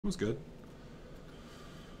It was good.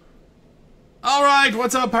 Alright,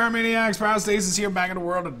 what's up, Pyromaniacs? Stasis here, back in the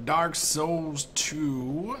world of Dark Souls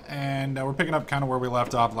 2. And we're picking up kind of where we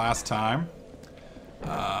left off last time.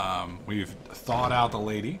 We've thawed out the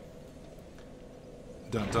lady.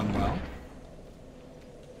 Done well.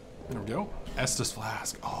 There we go. Estus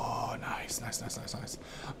flask. Oh, nice.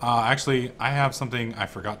 Actually, I have something I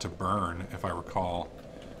forgot to burn, if I recall.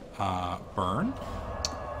 Burn?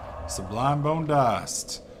 Sublime bone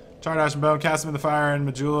dust. Charred ashen bone, cast him in the fire in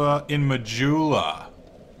Majula.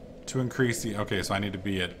 To increase the... Okay, so I need to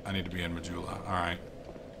be in Majula. Alright.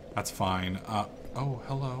 That's fine. Oh,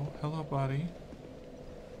 hello. Hello, buddy.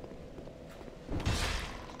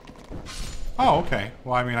 Oh, okay.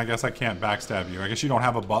 Well, I mean, I guess I can't backstab you. I guess you don't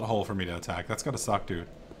have a butthole for me to attack. That's gotta suck, dude.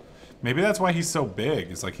 Maybe that's why he's so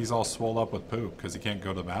big. It's like he's all swole up with poop because he can't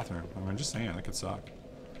go to the bathroom. I mean, I'm just saying, that could suck.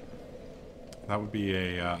 That would be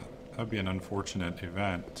a... that would be an unfortunate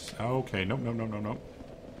event. Okay, nope.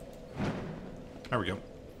 There we go.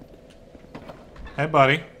 Hey,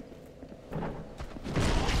 buddy. I'm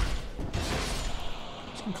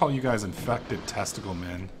just gonna call you guys infected testicle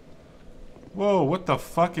men. Whoa, what the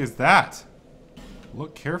fuck is that?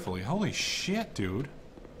 Look carefully. Holy shit, dude.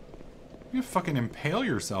 You fucking impale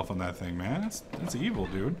yourself on that thing, man. That's evil,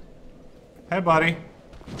 dude. Hey, buddy.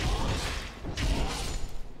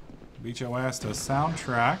 Beat your ass to a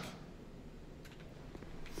soundtrack.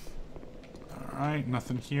 Alright,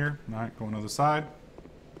 nothing here. Alright, going to the other side.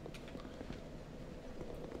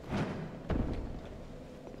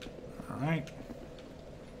 Alright.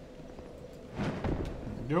 There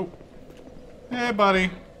we go. Hey, buddy.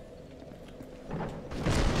 There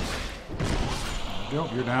we go,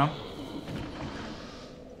 you're down.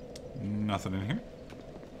 Nothing in here.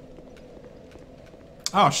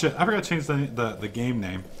 Oh, shit. I forgot to change the game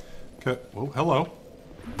name. Whoa, hello.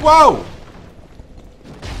 Whoa!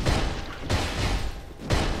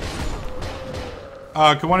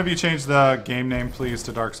 Could one of you change the game name, please,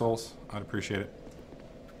 to Dark Souls? I'd appreciate it.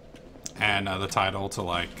 And the title to,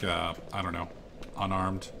 like, I don't know,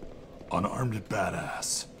 Unarmed. Unarmed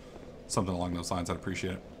Badass. Something along those lines, I'd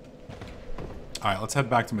appreciate it. Alright, let's head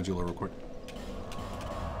back to Majula real quick.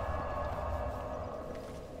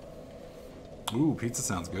 Ooh, pizza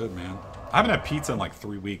sounds good, man. I haven't had pizza in like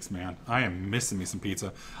 3 weeks, man. I am missing me some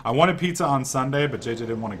pizza. I wanted pizza on Sunday, but JJ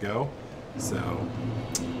didn't want to go. So...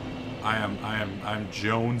 I'm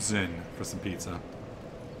jonesing for some pizza.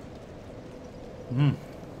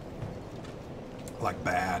 Like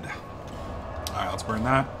bad. Alright, let's burn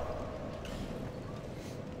that.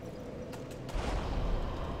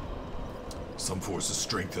 Some forces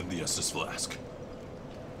strengthen the Estus flask.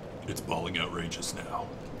 It's balling outrageous now.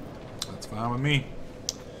 That's fine with me.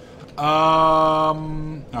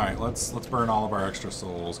 Alright, let's burn all of our extra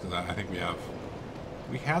souls, because I think we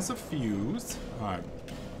has a fuse. Alright.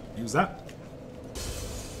 Use that.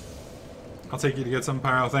 I'll take you to get some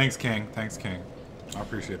pyro. Thanks, King. Thanks, King. I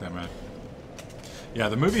appreciate that, man. Yeah,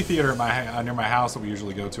 the movie theater near my house that we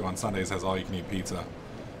usually go to on Sundays has all-you-can-eat pizza.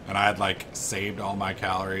 And I had, like, saved all my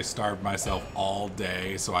calories, starved myself all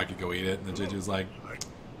day so I could go eat it. And the judge was like,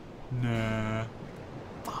 nah.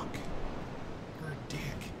 Fuck. You're a dick.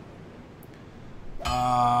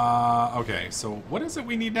 Okay, so what is it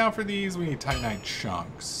we need now for these? We need Titanite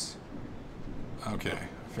chunks. Okay.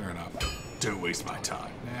 Fair enough. Don't waste my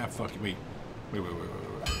time. Nah, fuck it. Wait.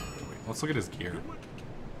 Let's look at his gear.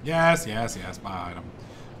 Yes, buy item.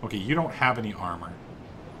 Okay, you don't have any armor.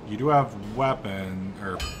 You do have weapon,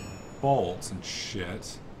 or bolts and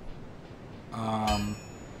shit. Yeah.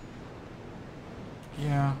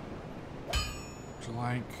 Would you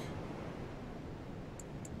like...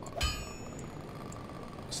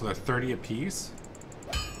 So they're 30 apiece?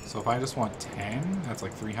 So if I just want 10, that's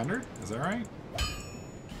like 300? Is that right?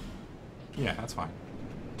 Yeah, that's fine.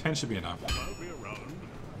 10 should be enough.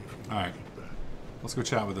 Alright. Let's go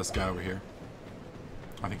chat with this guy over here.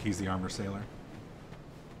 I think he's the armor sailor.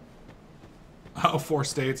 Oh, 4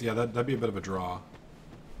 states? Yeah, that'd be a bit of a draw.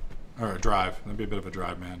 Or a drive. That'd be a bit of a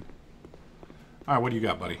drive, man. Alright, what do you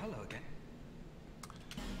got, buddy? Hello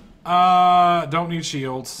again. Don't need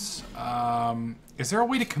shields. Is there a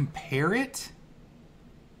way to compare it?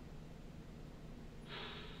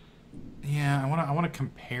 Yeah, I want to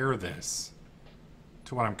compare this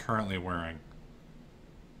to what I'm currently wearing.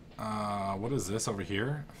 What is this over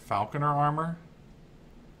here? Falconer armor?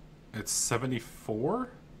 It's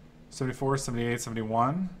 74? 74, 78,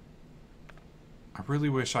 71? I really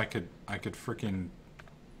wish I could freaking...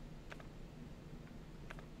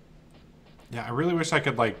 Yeah, I really wish I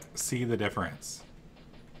could, like, see the difference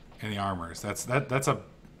in the armors. That's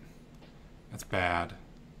bad.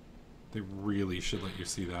 They really should let you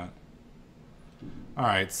see that.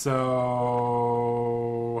 Alright, so...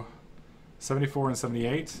 74 and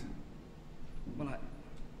 78? Well,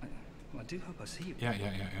 I do hope I see you. Yeah.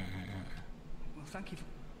 Well, thank you for...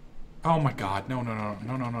 Oh my god, no.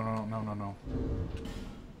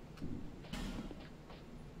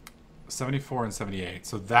 74 and 78,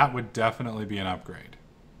 so that would definitely be an upgrade.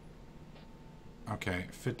 Okay,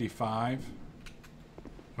 55.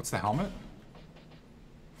 What's the helmet?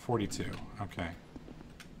 42, okay.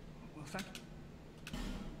 Well, thank you.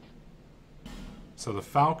 So the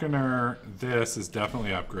Falconer, this is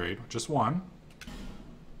definitely upgrade. Just one.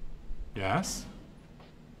 Yes.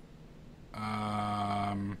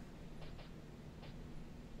 I'm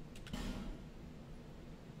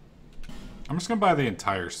just gonna buy the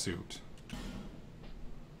entire suit.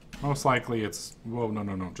 Most likely it's... Whoa,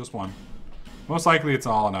 no. Just one. Most likely it's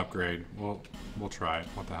all an upgrade. We'll try it.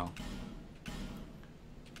 What the hell?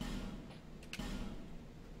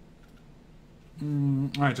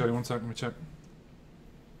 Alright, Jody, one second. Let me check.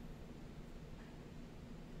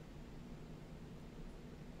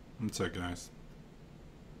 One sec, guys.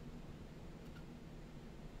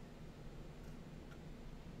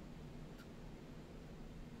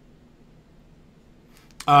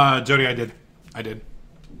 Jody, I did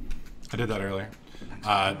that earlier.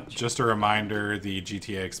 Just a reminder, the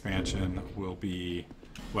GTA expansion will be,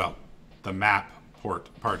 well, the map part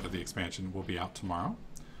of the expansion will be out tomorrow.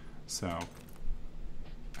 So,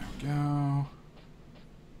 there we go.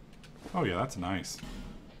 Oh yeah, that's nice.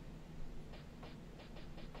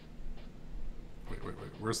 Wait.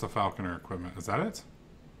 Where's the Falconer equipment? Is that it?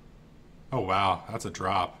 Oh wow, that's a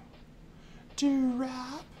drop.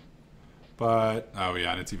 Drop. But, oh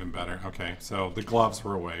yeah, and it's even better. Okay, so the gloves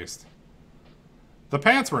were a waste. The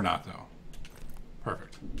pants were not, though.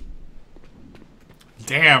 Perfect.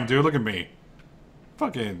 Damn, dude, look at me.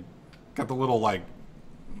 Fucking got the little, like,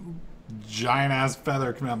 giant-ass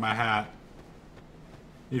feather coming out of my hat.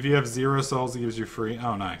 If you have 0 souls, it gives you free.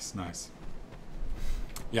 Oh, nice.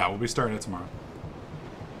 Yeah, we'll be starting it tomorrow.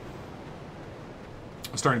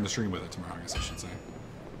 Starting the stream with it tomorrow, I guess I should say.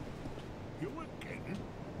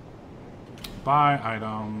 Buy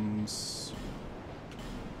items.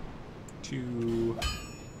 2.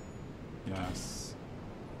 Yes.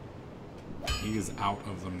 He's out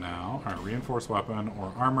of them now. Alright, reinforced weapon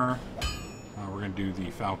or armor. We're going to do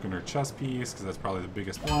the Falconer chest piece because that's probably the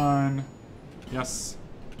biggest one. Yes.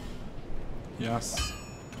 Yes.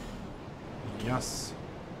 Yes.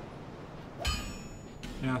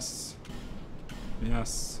 Yes.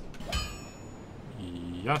 Yes.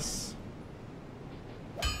 Yes.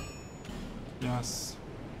 Yes.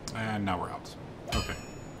 And now we're out. Okay.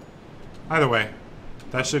 Either way,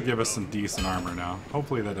 that should give us some decent armor now.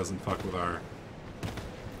 Hopefully that doesn't fuck with our...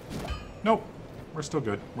 Nope. We're still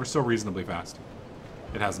good. We're still reasonably fast.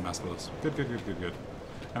 It hasn't messed with us. Good.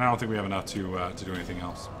 And I don't think we have enough to do anything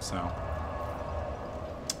else. So...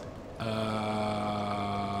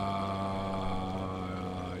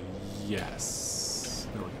 yes.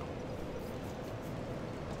 There we go.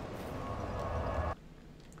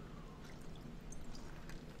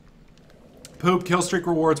 Poop kill streak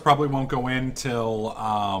rewards probably won't go in till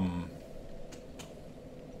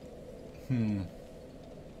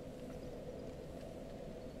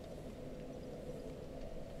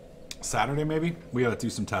Saturday maybe. We gotta do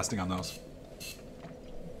some testing on those.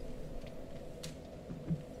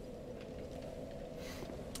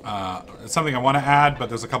 It's something I want to add, but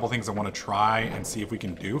there's a couple things I want to try and see if we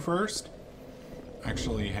can do first.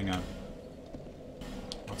 Actually, hang on.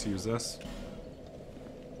 Let's use this.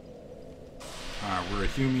 Alright, we're a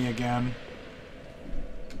Hume again.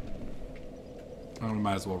 And we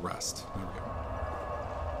might as well rest. There we go.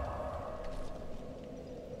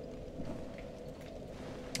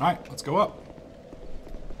 Alright, let's go up.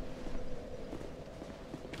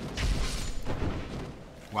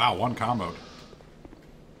 Wow, one comboed.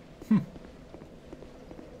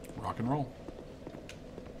 Rock and roll.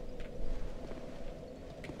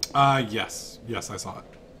 Yes. Yes, I saw it.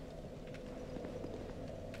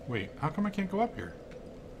 Wait, how come I can't go up here?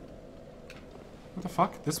 What the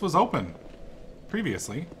fuck? This was open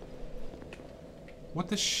previously. What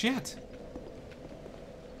the shit?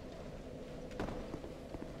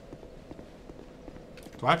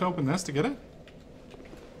 Do I have to open this to get it?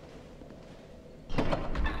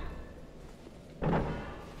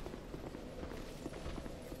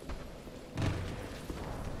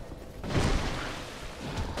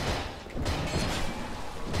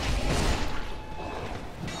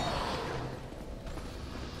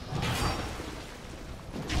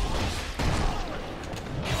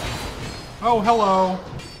 Oh, hello.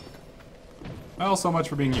 Well, so much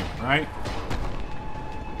for being human, right?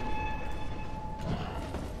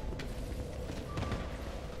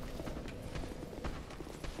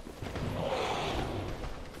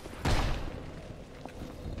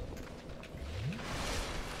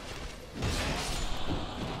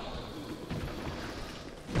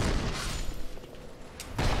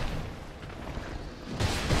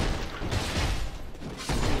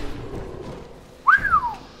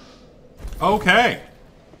 Okay.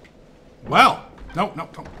 Well, no,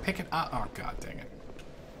 don't pick it up. Oh, god dang it.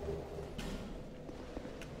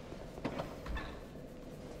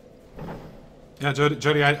 Yeah,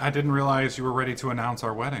 Jody, I didn't realize you were ready to announce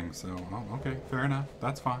our wedding, so, oh, okay, fair enough.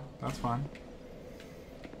 That's fine. That's fine.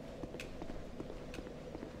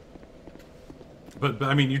 But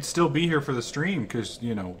I mean, you'd still be here for the stream, because,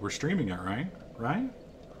 you know, we're streaming it, right? Right?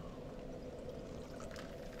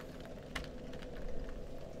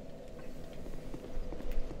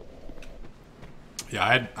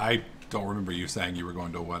 Yeah, I don't remember you saying you were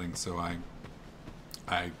going to a wedding, so I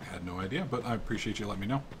had no idea, but I appreciate you letting me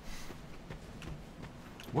know.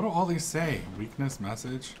 What do all these say? Weakness,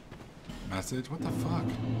 message? Message? What the fuck?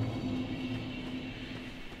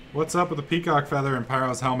 What's up with the peacock feather and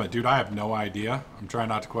Pyro's helmet? Dude, I have no idea. I'm trying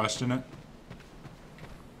not to question it.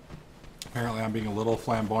 Apparently I'm being a little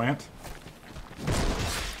flamboyant.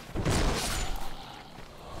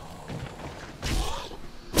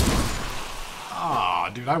 Ah,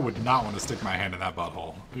 dude, I would not want to stick my hand in that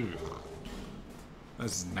butthole. Ew.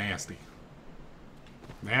 This is nasty.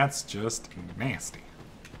 That's just nasty.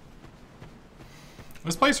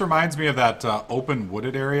 This place reminds me of that open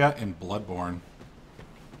wooded area in Bloodborne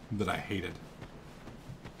that I hated.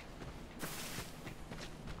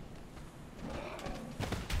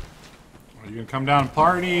 Are you gonna come down and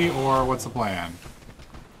party, or what's the plan?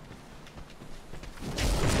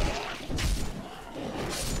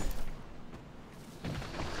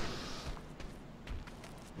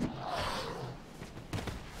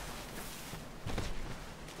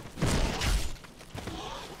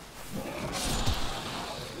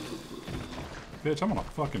 Bitch, I'm gonna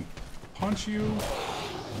fucking punch you.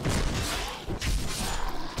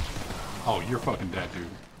 Oh, you're fucking dead, dude.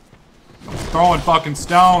 I'm throwing fucking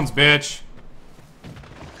stones, bitch.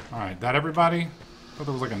 Alright, that everybody? I thought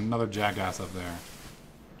there was like another jackass up there.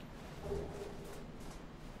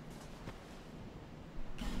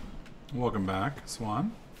 Welcome back,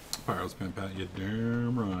 Swan. Pyro's Pimp Pat, you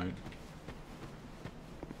damn right.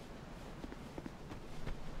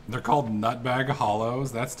 They're called nutbag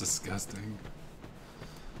hollows? That's disgusting.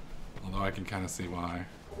 Although I can kind of see why.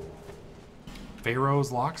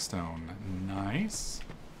 Pharaoh's Lockstone. Nice.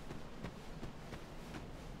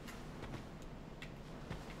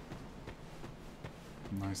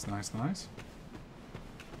 Nice, nice, nice.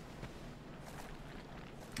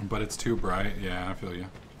 But it's too bright. Yeah, I feel you.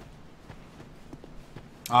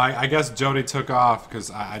 I guess Jody took off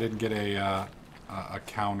because I didn't get a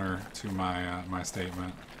counter to my my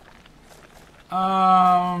statement.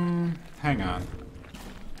 Hang on.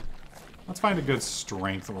 Let's find a good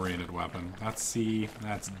strength-oriented weapon. That's C.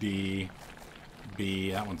 That's D.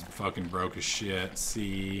 B. That one's fucking broke as shit.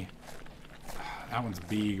 C. That one's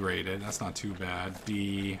B rated. That's not too bad.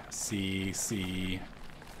 D. C. C.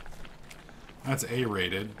 That's A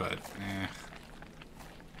rated, but eh.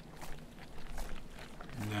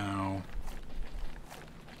 No.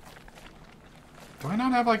 Do I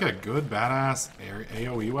not have like a good badass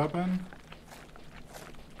AoE weapon?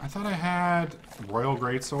 I thought I had Royal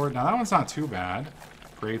Greatsword. Now that one's not too bad.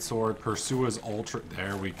 Greatsword, Pursua's Ultra.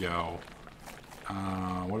 There we go.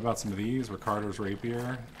 What about some of these? Ricardo's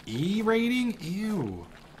Rapier. E rating? Ew.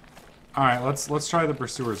 Alright, let's try the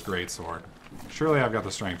Pursuer's Greatsword. Surely I've got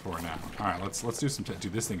the strength for it now. Alright, let's do some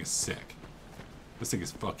dude, this thing is sick. This thing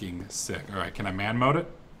is fucking sick. Alright, can I man mode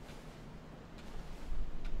it?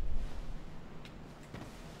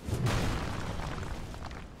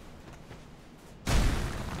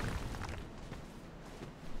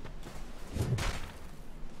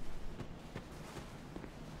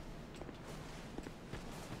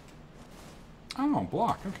 Oh,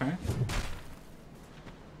 block, okay.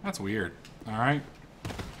 That's weird. Alright.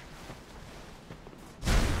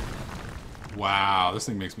 Wow, this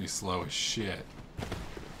thing makes me slow as shit.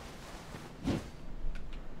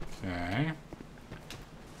 Okay.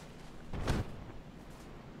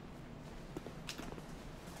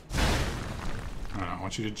 I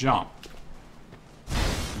want you to jump.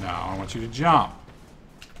 No, I want you to jump.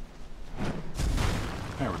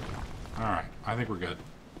 There we go. Alright, I think we're good.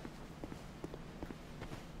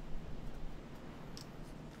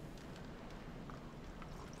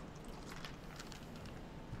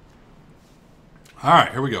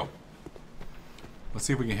 Alright, here we go. Let's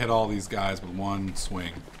see if we can hit all these guys with one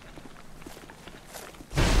swing.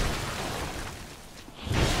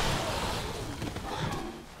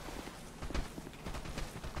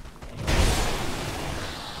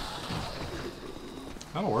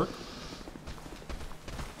 That'll work.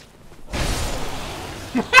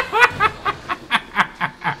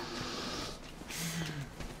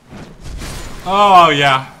 Oh,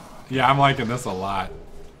 yeah. Yeah, I'm liking this a lot.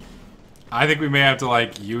 I think we may have to,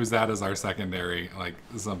 like, use that as our secondary. Like,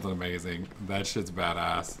 something amazing. That shit's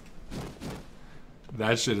badass.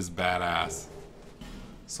 That shit is badass.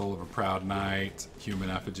 Soul of a Proud Knight. Human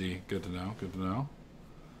Effigy. Good to know. Good to know.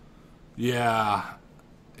 Yeah.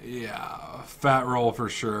 Yeah. Fat roll for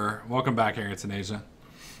sure. Welcome back, Harriet in Asia.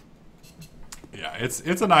 Yeah, it's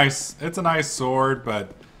a nice sword,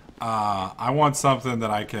 but I want something that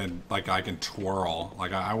I can twirl.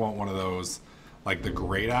 Like I want one of those, like the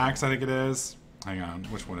Great Axe, I think it is. Hang on,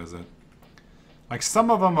 which one is it? Like some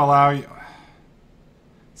of them allow you.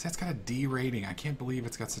 See, it's got a D rating. I can't believe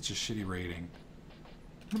it's got such a shitty rating.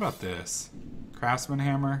 What about this? Craftsman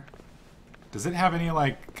hammer. Does it have any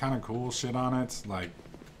like kind of cool shit on it? Like,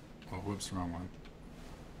 oh, whoops, wrong one.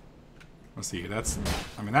 Let's see. That's,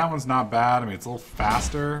 I mean, that one's not bad. I mean, it's a little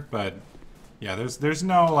faster, but yeah, there's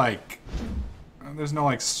no like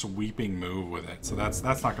sweeping move with it. So that's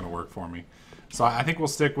not going to work for me. So I think we'll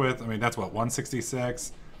stick with, I mean, that's what,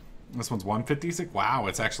 166. This one's 156. Wow,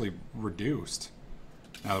 it's actually reduced.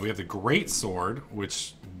 Now we have the Great Sword,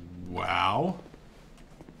 which, wow.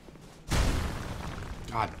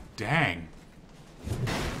 God dang.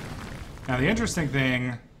 Now the interesting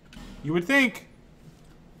thing, you would think,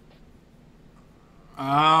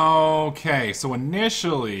 okay, so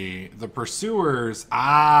initially the Pursuers,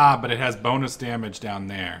 but it has bonus damage down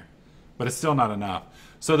there. But it's still not enough.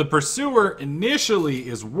 So the Pursuer initially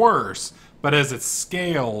is worse, but as it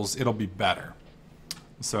scales, it'll be better.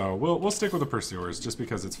 So we'll stick with the Pursuers just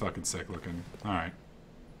because it's fucking sick looking. Alright,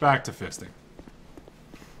 back to fisting.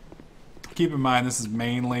 Keep in mind, this is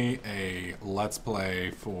mainly a Let's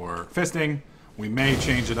Play for fisting. We may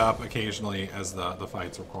change it up occasionally as the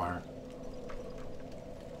fights require.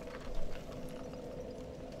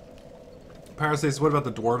 Parasace, what about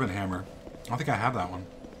the Dwarven Hammer? I don't think I have that one.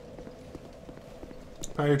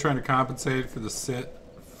 Probably you're trying to compensate for the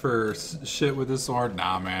shit with this sword?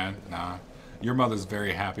 Nah, man. Nah. Your mother's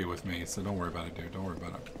very happy with me, so don't worry about it, dude. Don't worry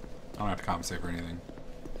about it. I don't have to compensate for anything.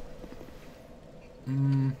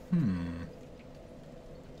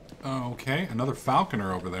 Okay, another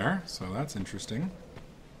falconer over there, so that's interesting.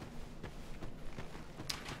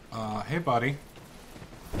 Hey, buddy.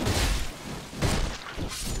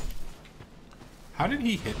 How did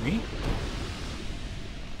he hit me?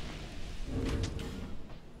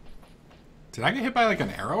 Did I get hit by like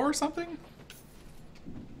an arrow or something?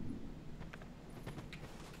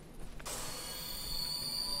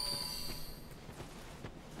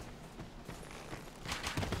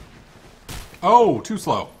 Oh, too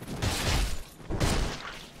slow.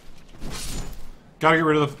 Gotta get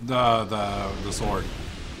rid of the sword.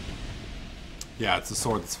 Yeah, it's the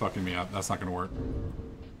sword that's fucking me up. That's not gonna work.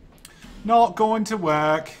 Not going to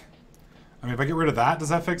work. I mean, if I get rid of that, does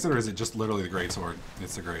that fix it? Or is it just literally the Great Sword?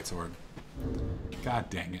 It's the Great Sword. God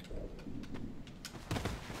dang it.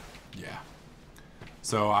 Yeah.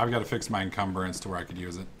 So I've got to fix my encumbrance to where I could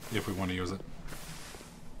use it, if we want to use it.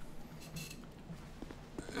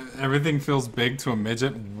 Everything feels big to a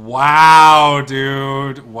midget. Wow,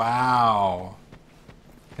 dude. Wow.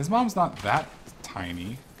 His mom's not that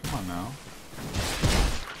tiny. Come on now.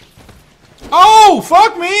 Oh,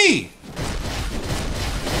 fuck me!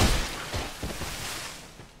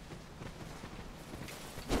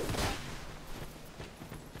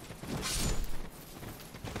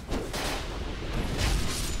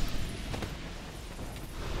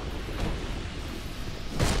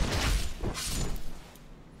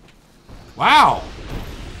 Wow.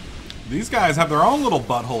 These guys have their own little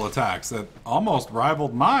butthole attacks that almost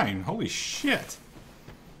rivaled mine. Holy shit.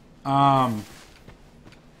 Let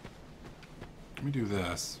me do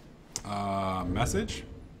this. Message?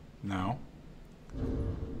 No.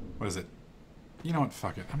 What is it? You know what?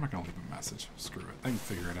 Fuck it. I'm not going to leave a message. Screw it. They can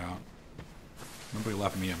figure it out. Nobody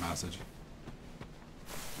left me a message.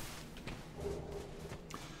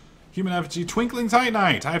 Human Effigy. Twinkling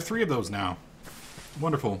Titanite. I have 3 of those now.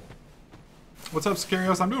 Wonderful. What's up,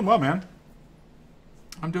 Sicarios? I'm doing well, man.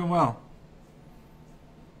 I'm doing well.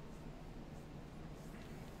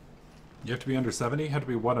 You have to be under 70? You have to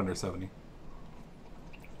be what under 70?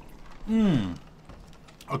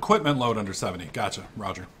 Equipment load under 70. Gotcha.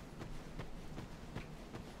 Roger.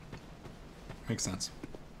 Makes sense.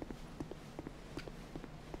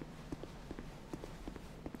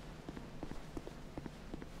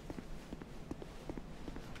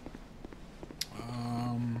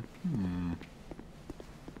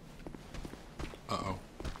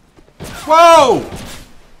 Whoa!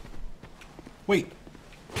 Wait.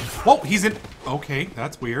 Whoa, he's in... Okay,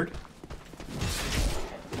 that's weird.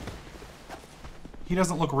 He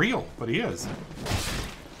doesn't look real, but he is.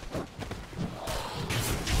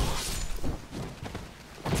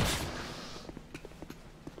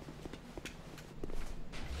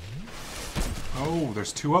 Oh,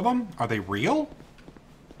 there's two of them? Are they real?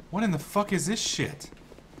 What in the fuck is this shit?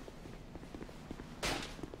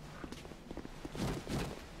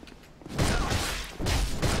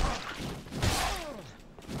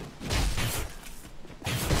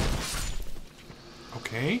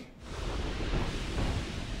 Okay.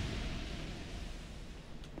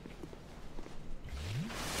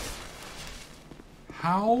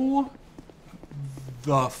 How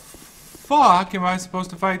the fuck am I supposed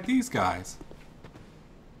to fight these guys?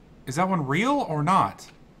 Is that one real or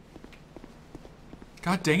not?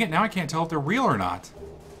 God dang it, now I can't tell if they're real or not.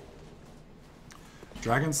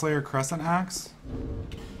 Dragon Slayer Crescent Axe?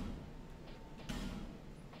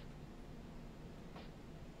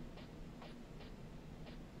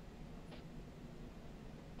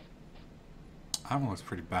 That one looks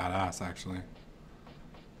pretty badass, actually.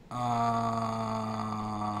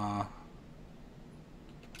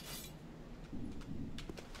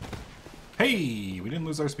 Hey, we didn't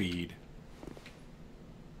lose our speed.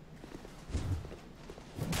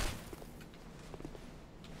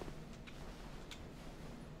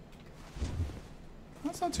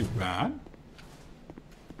 That's not too bad.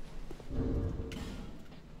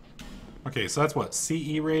 Okay, so that's what?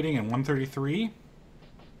 CE rating and 133?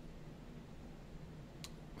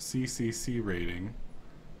 CCC rating.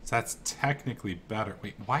 So that's technically better.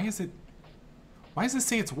 Wait, why does it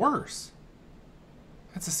say it's worse?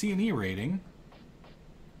 That's a C and E rating.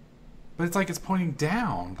 But it's like it's pointing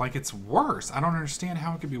down. Like it's worse. I don't understand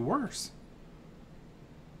how it could be worse.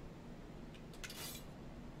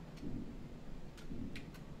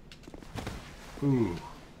 Ooh.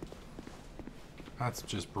 That's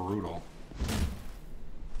just brutal.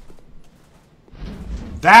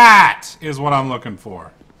 That is what I'm looking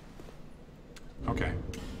for. Okay.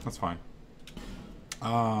 That's fine.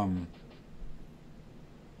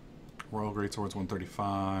 Royal Greatsword's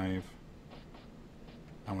 135.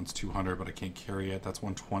 That one's 200, but I can't carry it. That's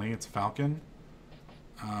 120. It's Falcon.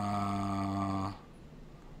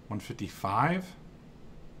 155.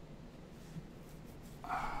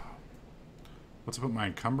 What's it put my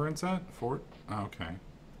encumbrance at? Fort? Oh, okay.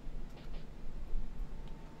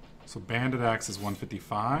 So Bandit Axe is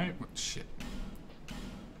 155. Shit.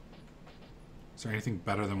 Is there anything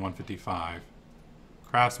better than 155?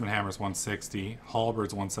 Craftsman Hammer's 160.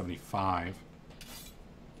 Halberd's 175.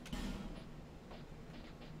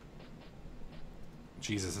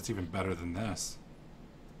 Jesus, that's even better than this.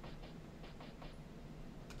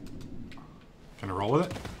 Can I roll with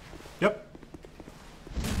it? Yep.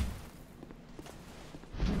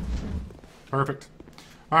 Perfect.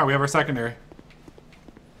 Alright, we have our secondary.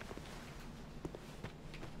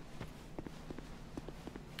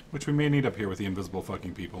 Which we may need up here with the invisible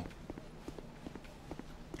fucking people.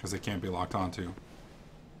 Because they can't be locked onto.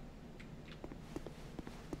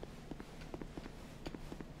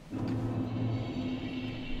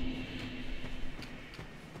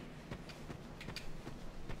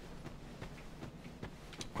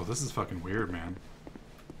 Oh, this is fucking weird, man.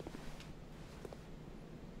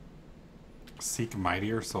 Seek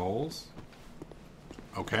mightier souls?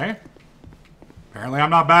 Okay. Apparently I'm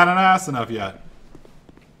not bad and ass enough yet.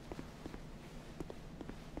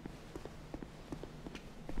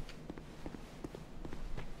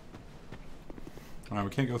 Alright, we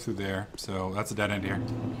can't go through there, so that's a dead end here.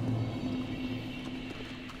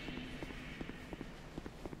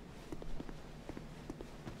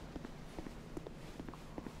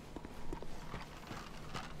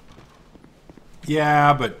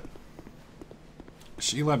 Yeah, but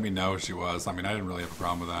she let me know she was. I mean, I didn't really have a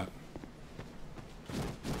problem with that.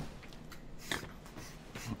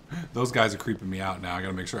 Those guys are creeping me out now. I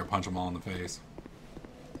gotta make sure I punch them all in the face.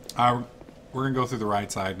 We're gonna go through the right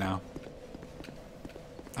side now.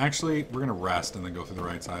 Actually, we're gonna rest and then go through the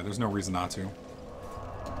right side. There's no reason not to.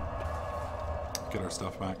 Get our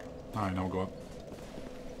stuff back. Alright, now we'll go up.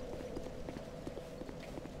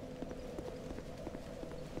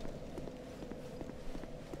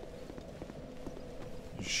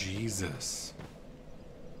 Jesus.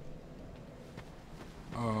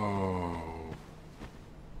 Oh.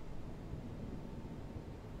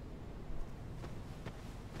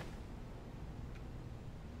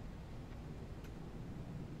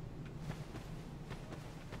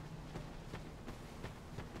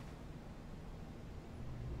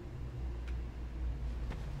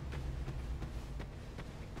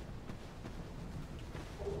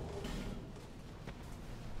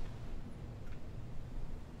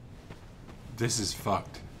 This is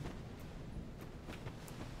fucked.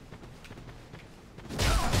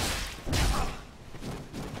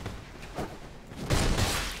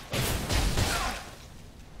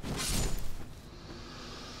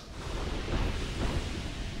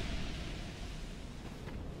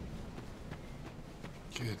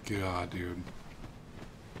 Good God, dude.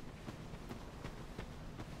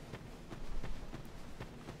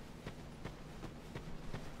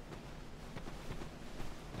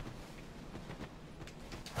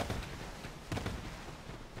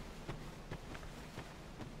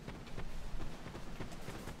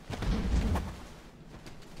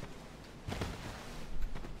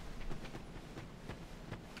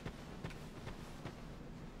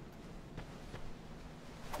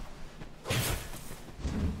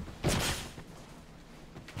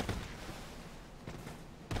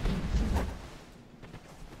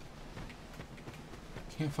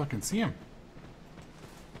 Can't fucking see him.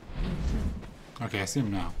 Okay, I see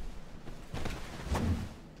him now.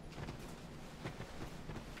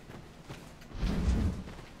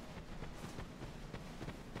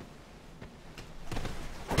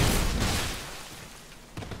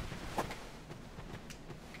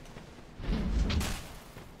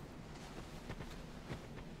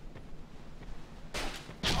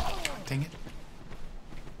 Dang it.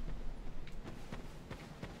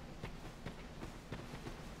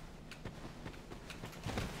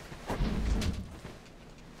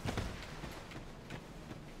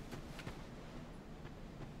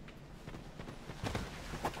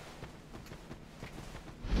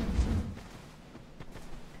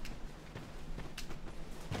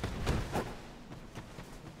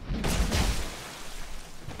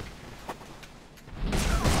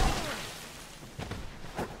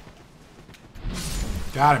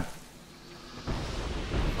 Got him.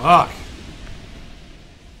 Fuck.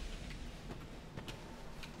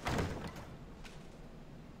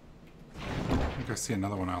 I think I see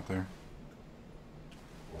another one out there.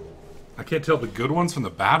 I can't tell the good ones from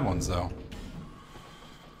the bad ones, though.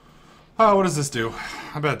 Oh, what does this do?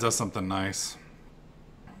 I bet it does something nice.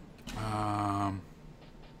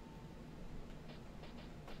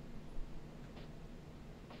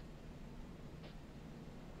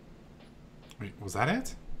 Wait, was that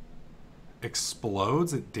it?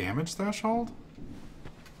 Explodes at damage threshold?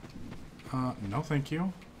 No thank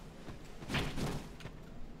you.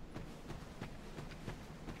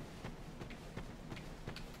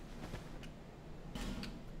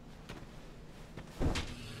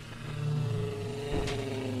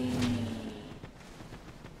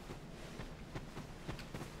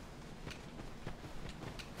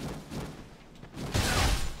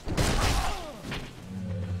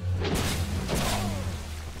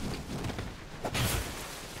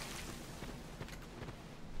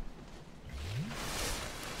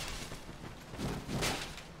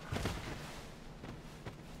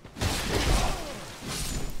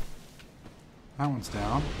 That one's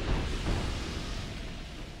down.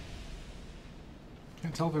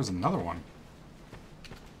 Can't tell if there's another one.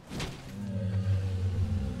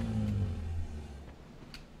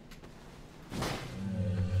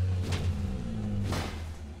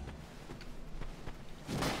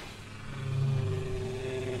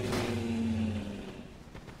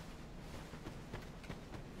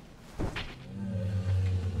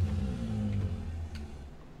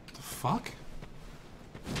 The fuck?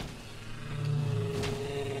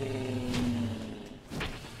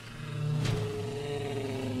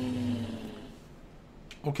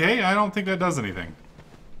 Okay, I don't think that does anything.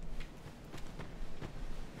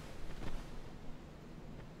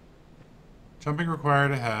 Jumping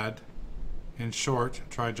required ahead. In short,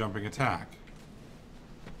 try jumping attack.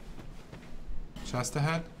 Chest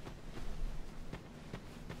ahead?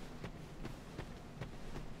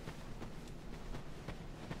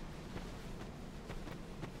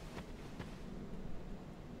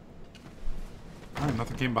 Alright,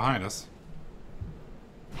 nothing came behind us.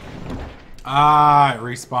 Ah, it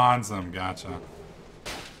respawns them. Gotcha.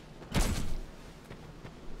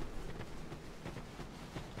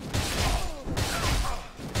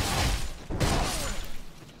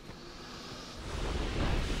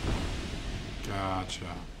 Gotcha.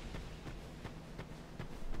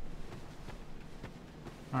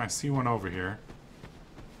 Alright, I see one over here.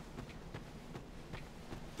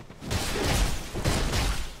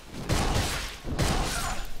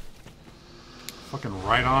 Fucking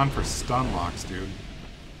right on for stun locks, dude.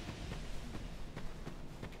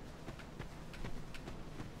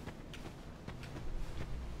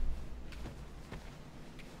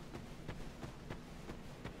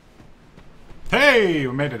 Hey,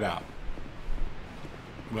 we made it out.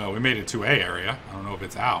 Well, we made it to A area. I don't know if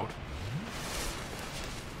it's out.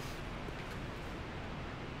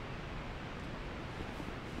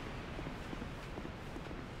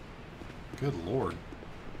 Good lord.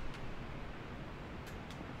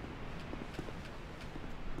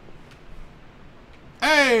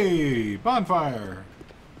 Hey! Bonfire!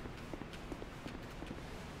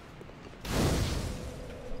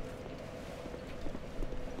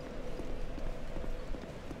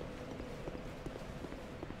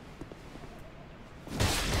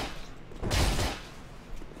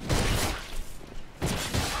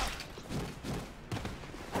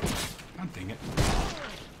 God dang it.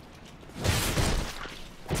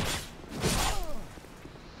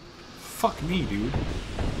 Fuck me, dude.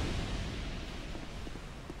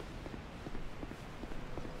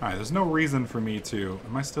 Alright, there's no reason for me to...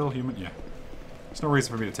 Am I still human? Yeah. There's no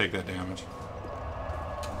reason for me to take that damage.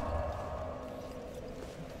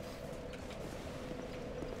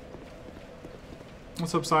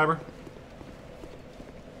 What's up, Cyber?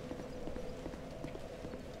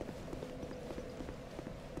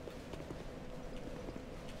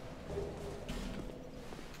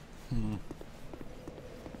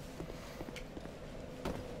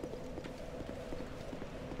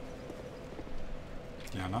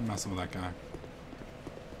 Yeah, I'm not messing with that guy.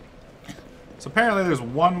 So apparently there's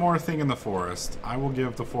one more thing in the forest. I will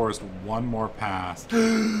give the forest one more pass.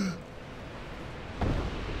 We'll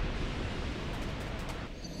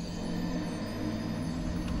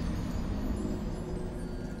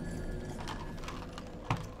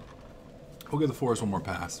give the forest one more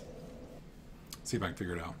pass. See if I can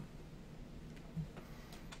figure it out.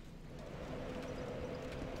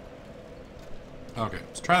 Okay,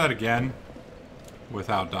 let's try that again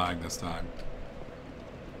without dying this time.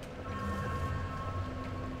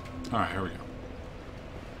 Alright, here we go.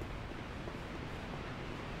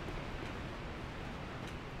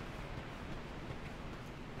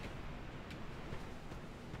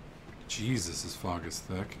 Jesus, this fog is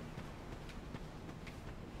thick.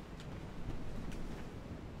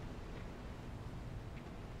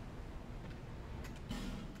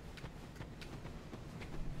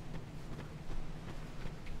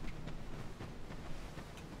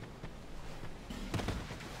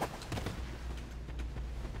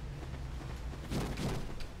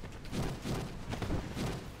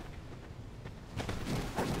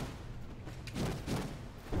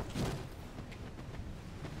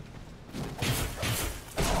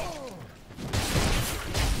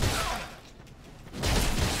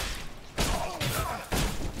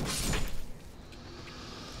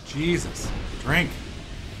 Jesus. Drink.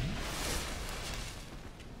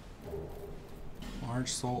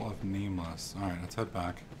 Large soul of nameless. Alright, let's head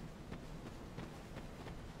back.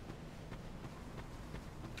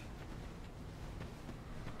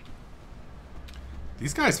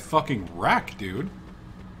 These guys fucking wreck, dude.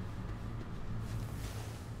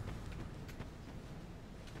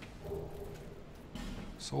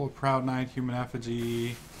 Soul of Proud Knight, Human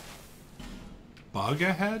Effigy. Bug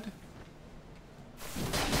ahead?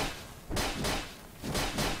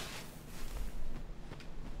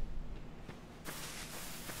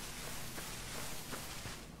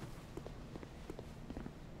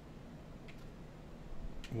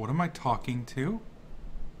 What am I talking to?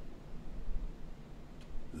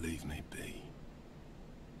 Leave me be.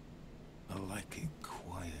 I like it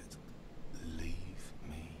quiet. Leave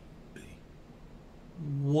me be.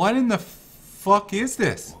 What in the fuck is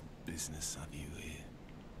this? What business have you here,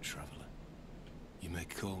 traveller? You may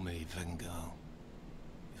call me Vengal,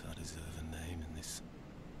 if I deserve a name in this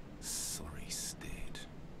sorry state.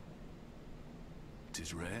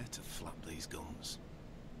 'Tis rare to flap these guns.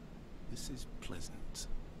 This is pleasant.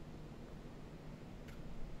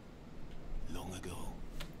 Long ago,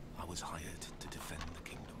 I was hired to defend the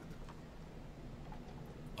kingdom.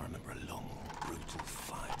 I remember a long, brutal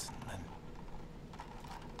fight, and then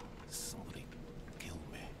somebody killed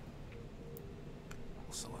me.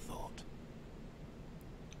 Or so I thought.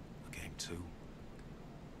 I came to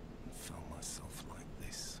and found myself like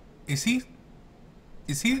this. Is he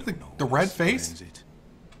the red face? It,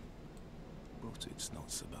 but it's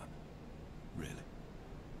not so bad, really.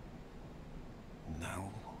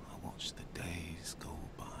 Now I watch the days go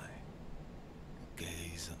by, and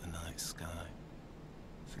gaze at the night sky,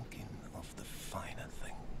 thinking of the finer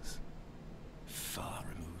things, far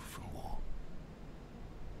removed from war.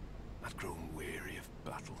 I'd grown weary of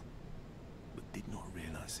battle, but did not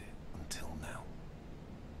realize it until now.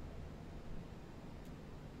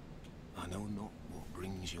 I know not what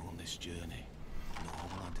brings you on this journey, nor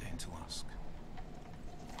will I deign to ask.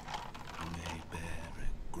 You may bear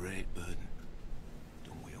a great burden,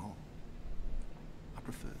 don't we all? I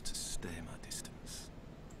prefer to stay my distance.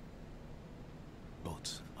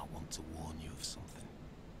 But I want to warn you of something.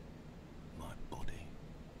 My body.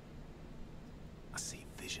 I see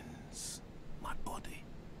visions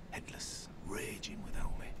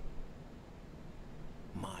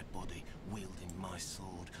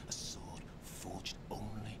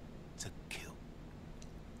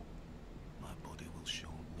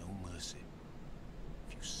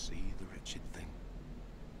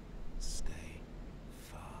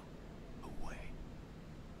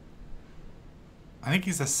I think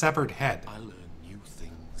he's a severed head. I learn new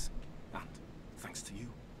things, and thanks to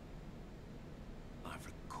you, I've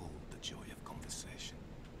recalled the joy of conversation.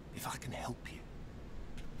 If I can help you.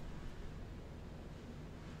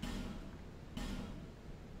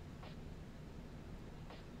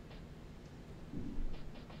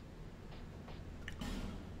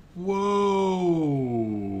 Whoa.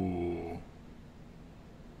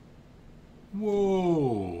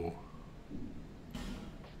 Whoa.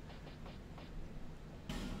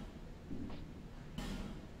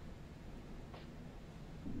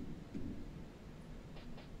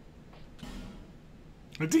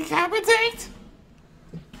 Decapitate?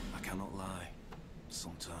 I cannot lie.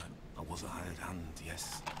 Sometime I was a hired hand,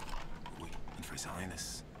 yes. We, and for His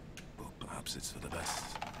Highness. But perhaps it's for the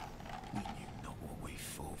best. We knew not what we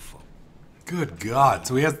fought for. Good God.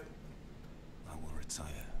 So he has... I will retire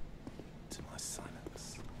to my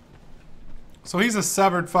silence. So he's a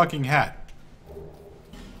severed fucking head.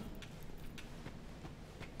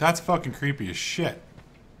 That's fucking creepy as shit.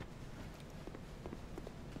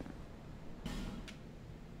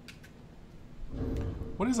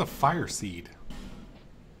 What is a fire seed?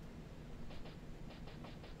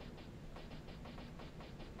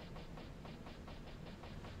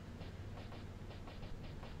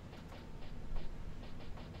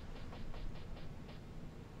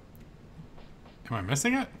 Am I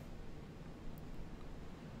missing it?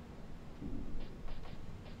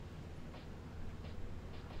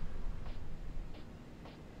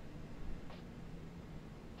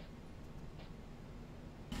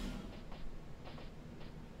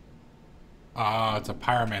 It's a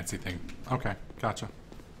pyromancy thing. Okay, gotcha.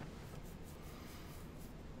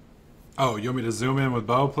 Oh, you want me to zoom in with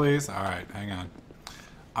Bo, please? All right, hang on.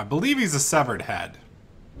 I believe he's a severed head,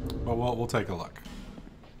 but we'll take a look.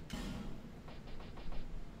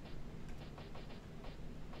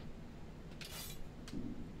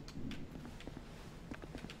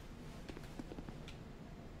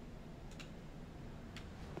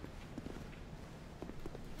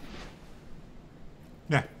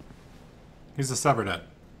 Yeah, he's a severed head.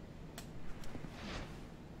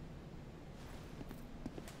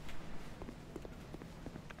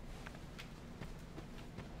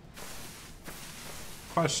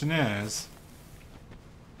 Question is,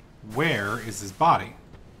 where is his body?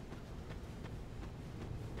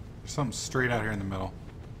 There's something straight out here in the middle.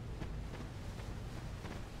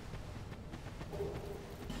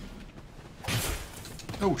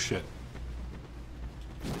 Oh shit.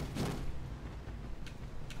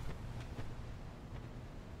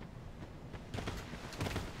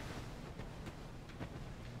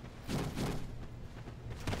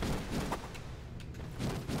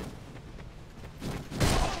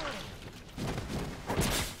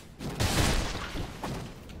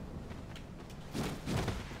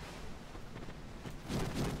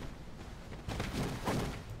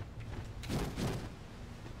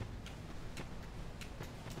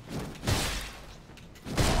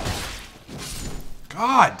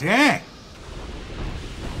 God dang!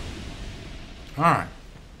 Alright.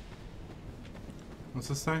 What's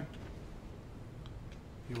this say?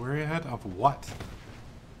 Be wary ahead of what?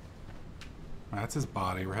 That's his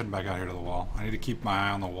body. We're heading back out here to the wall. I need to keep my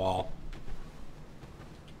eye on the wall.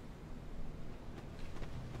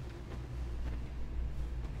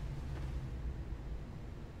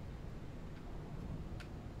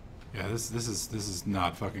 Yeah, this is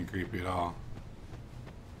not fucking creepy at all.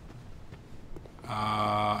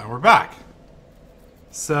 And we're back.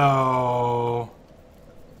 So...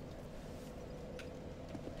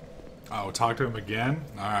 Oh, talk to him again?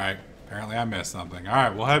 Alright. Apparently I missed something.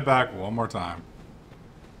 Alright, we'll head back one more time.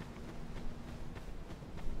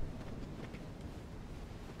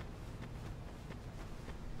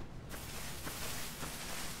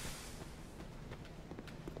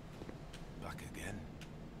 Back again.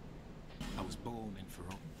 I was born in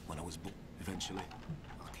Ferrol. When I was born, eventually,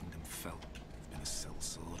 our kingdom fell. I've been a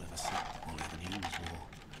sellsword ever since. All I ever knew was war.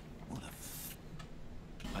 What a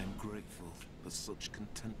I am grateful for such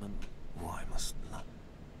contentment. Why must not?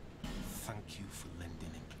 Thank you for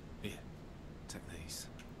lending him. Here, take these.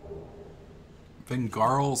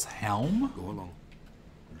 Vengarl's helm? Go along.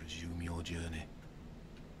 Resume your journey.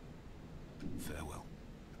 Farewell.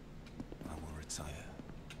 I will retire.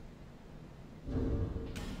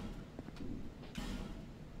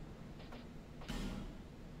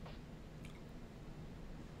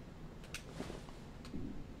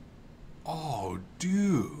 Oh,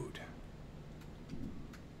 dude.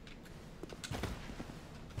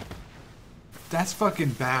 That's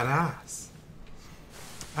fucking badass.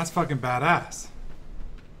 That's fucking badass.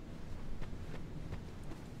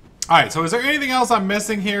 Alright, so is there anything else I'm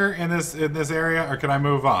missing here in this area, or can I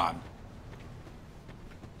move on?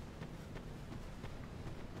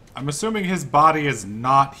 I'm assuming his body is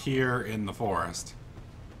not here in the forest.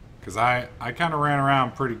 Because I kind of ran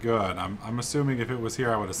around pretty good. I'm assuming if it was here,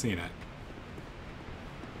 I would have seen it.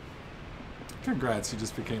 Congrats, you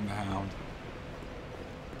just became the Hound.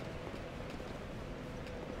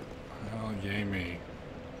 Well, yay me.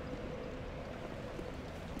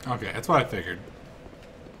 Okay, that's what I figured.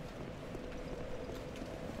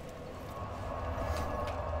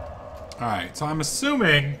 Alright, so I'm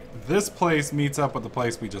assuming this place meets up with the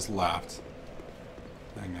place we just left.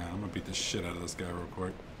 Hang on, I'm gonna beat the shit out of this guy real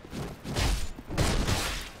quick.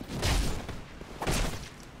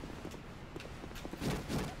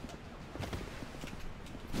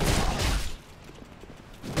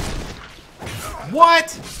 What?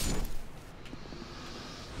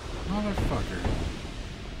 Motherfucker.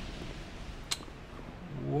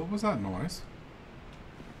 What was that noise?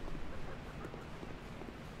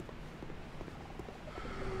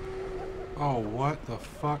 Oh, what the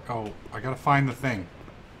fuck? Oh, I gotta find the thing.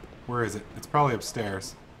 Where is it? It's probably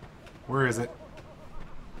upstairs. Where is it?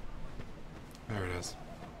 There it is.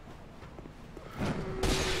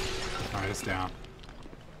 Alright, it's down.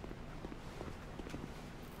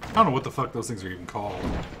 I don't know what the fuck those things are even called.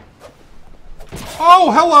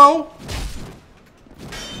 Oh, hello!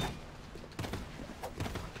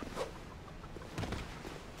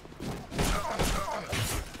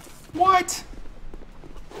 What?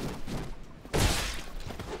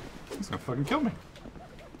 He's gonna fucking kill me.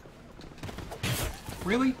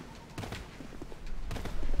 Really?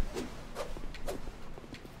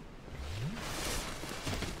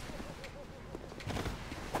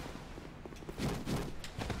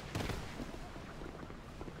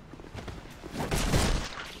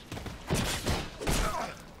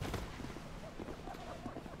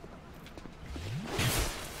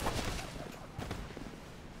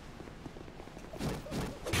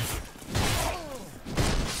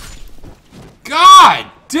 God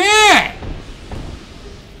damn!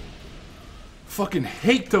 Fucking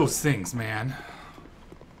hate those things, man.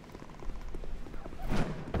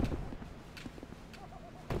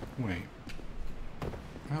 Wait.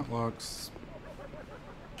 That looks...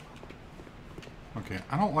 Okay,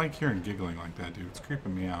 I don't like hearing giggling like that, dude. It's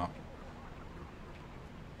creeping me out.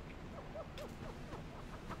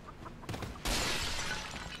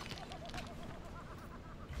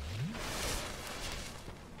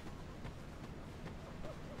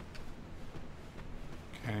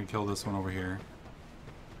 Okay, kill this one over here.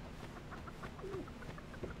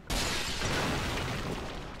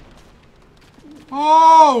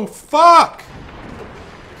 Oh, fuck!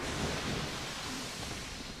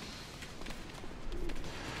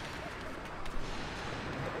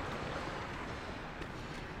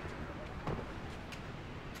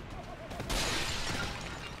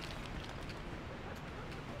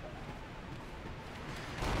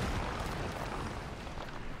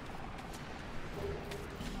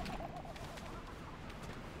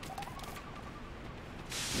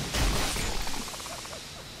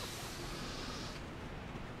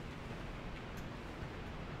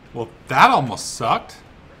 Well, that almost sucked.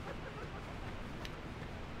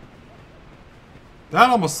 That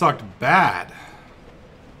almost sucked bad.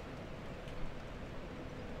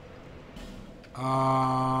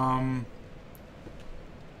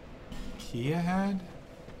 Key ahead?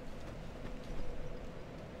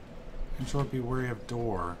 Control, be wary of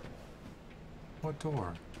door. What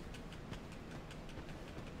door?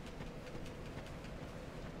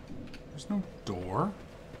 There's no door.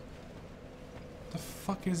 What the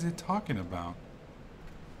fuck is it talking about?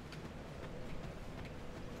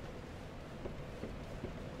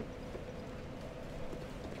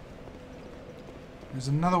 There's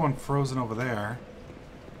another one frozen over there.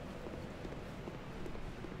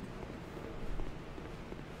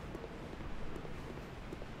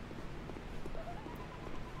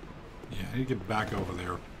 Yeah, I need to get back over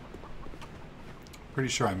there. Pretty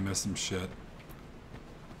sure I missed some shit.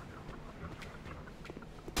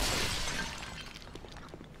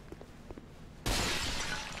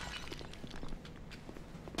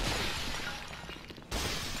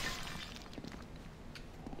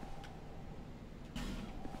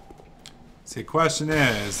 See, the question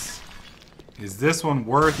is this one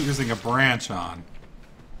worth using a branch on?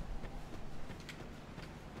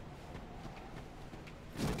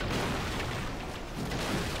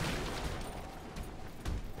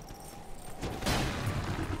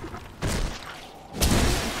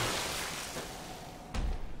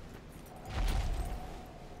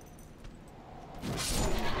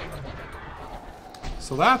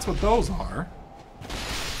 So that's what those are.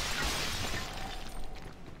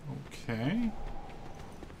 Okay.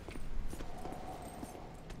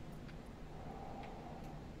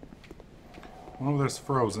 One of there's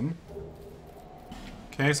frozen.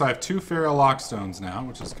 Okay, so I have 2 feral lockstones now,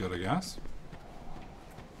 which is good, I guess.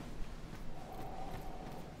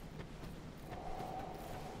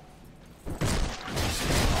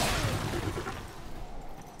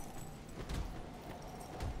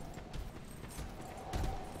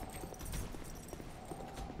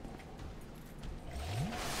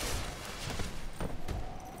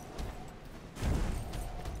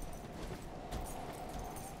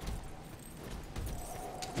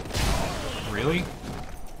 Really?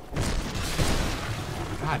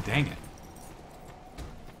 God dang it.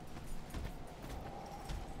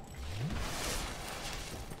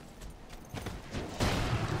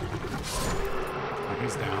 Oh,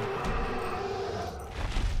 he's down.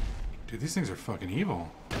 Dude, these things are fucking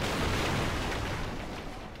evil.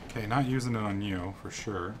 Okay, not using it on you, for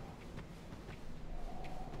sure.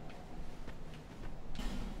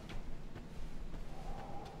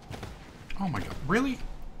 Oh my god, really?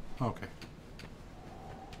 Okay.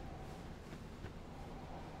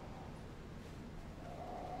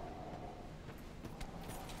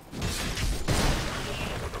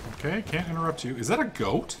 Okay, can't interrupt you. Is that a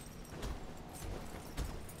goat?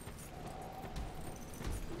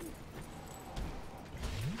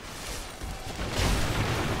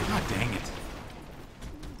 God dang it.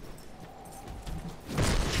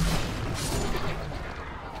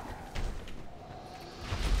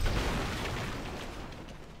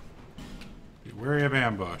 Be wary of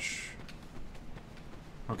ambush.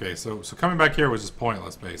 Okay, so coming back here was just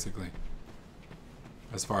pointless, basically.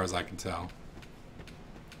 As far as I can tell.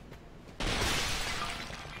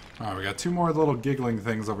 Alright, we got 2 more little giggling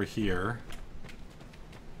things over here.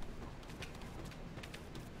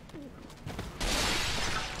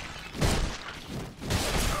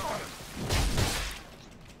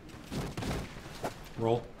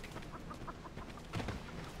 Roll.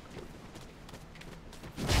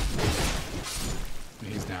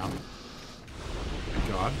 He's down. Thank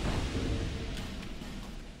God.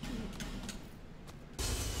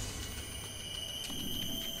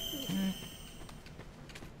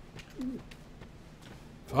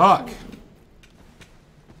 Fuck.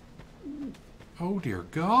 Oh dear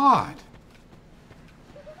God.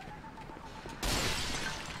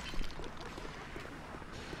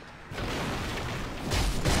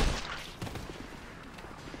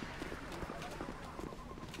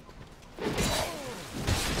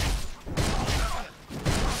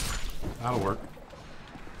 That'll work.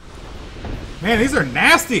 Man, these are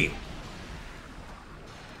nasty.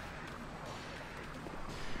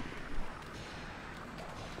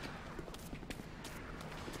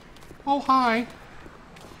 Oh, hi.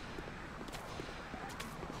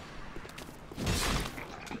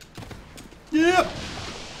 Yep.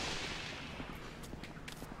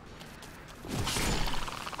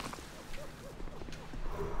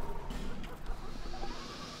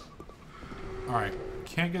 Alright,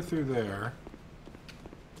 can't get through there.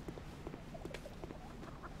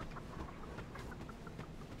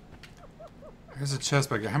 There's a chest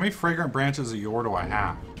back there. How many fragrant branches of yore do I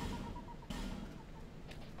have?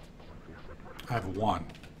 I have 1.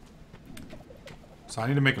 So I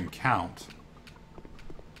need to make them count.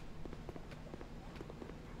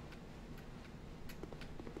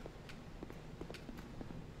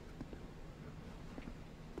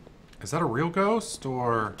 Is that a real ghost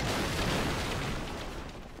or...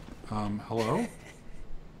 hello?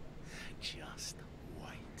 Just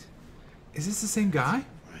wait. Is this the same guy?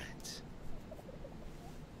 Rats.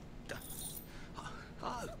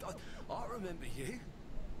 I remember you.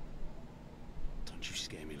 Don't you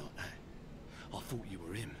scare me like that. I thought you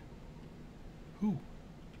were him. Who?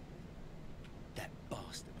 That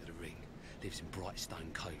bastard with the ring lives in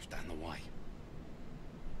Brightstone Cove down the way.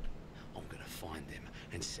 I'm gonna find him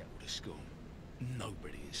and settle the score.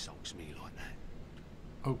 Nobody insults me like that.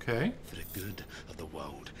 Okay. For the good of the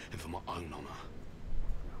world and for my own honour.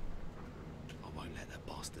 I won't let that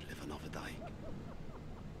bastard live another day.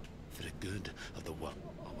 For the good of the world,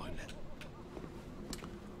 I won't let...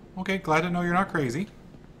 Okay, glad to know you're not crazy.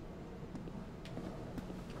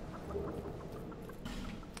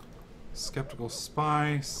 Skeptical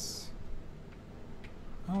spice.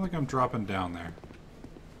 I don't think I'm dropping down there.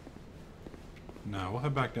 No, we'll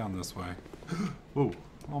head back down this way. Ooh,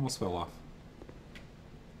 almost fell off.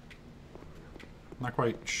 Not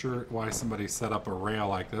quite sure why somebody set up a rail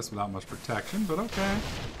like this without much protection, but okay.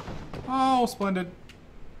 Oh, splendid.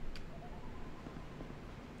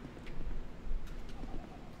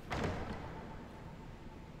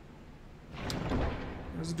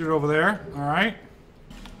 There's a dude over there. Alright.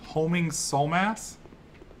 Homing soul mass?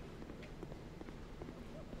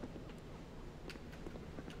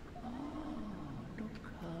 Look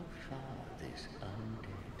how far this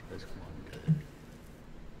undead has wandered.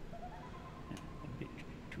 A bit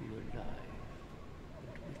too alive,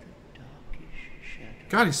 but with a darkish shadow.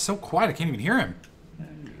 God, he's so quiet. I can't even hear him.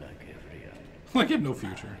 And like every other, Like he had no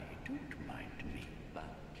future. don't mind me, but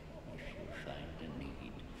if you find a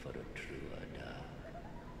need for a truer dark,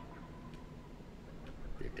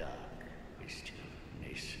 the dark is still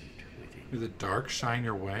nascent within. Did the dark shine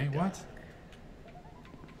your way? What?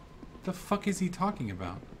 The fuck is he talking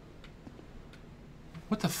about?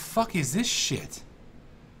 What the fuck is this shit?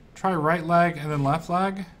 Try right leg and then left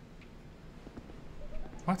leg?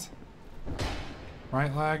 What?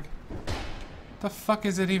 Right leg? The fuck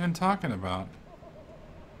is it even talking about?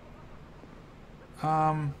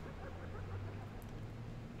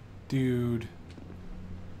 Dude.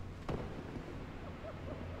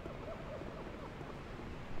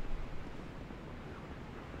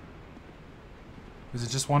 Is it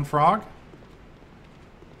just one frog?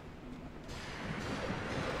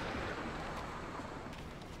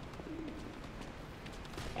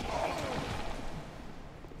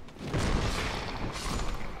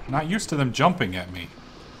 Not used to them jumping at me.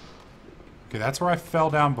 Okay, that's where I fell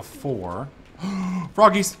down before.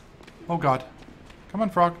 Froggies! Oh god. Come on,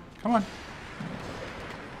 frog. Come on.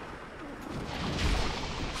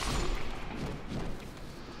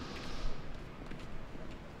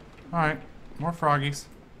 Alright. More froggies.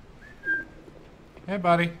 Hey,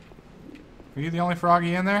 buddy. Are you the only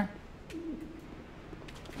froggy in there?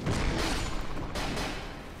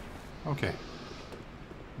 Okay.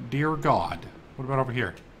 Dear God. What about over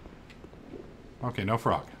here? Okay, no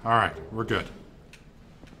frog. Alright, we're good.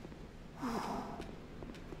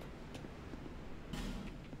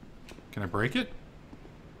 Can I break it?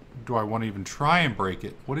 Do I want to even try and break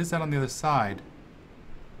it? What is that on the other side?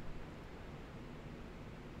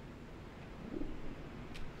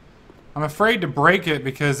 I'm afraid to break it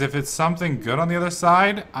because if it's something good on the other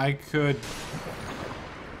side, I could...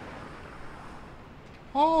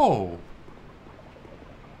 Oh!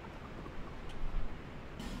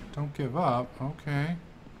 Don't give up. Okay.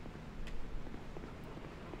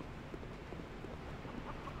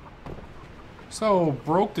 So,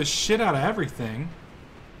 broke the shit out of everything.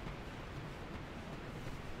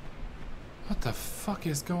 What the fuck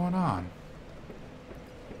is going on?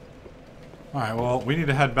 Alright, well, we need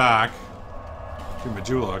to head back to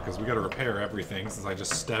Majula because we got to repair everything since I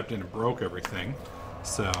just stepped in and broke everything.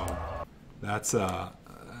 So, that's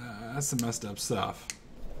some messed up stuff.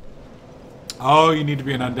 Oh, you need to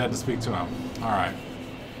be an undead to speak to him. Alright.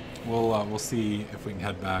 We'll see if we can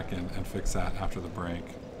head back and fix that after the break.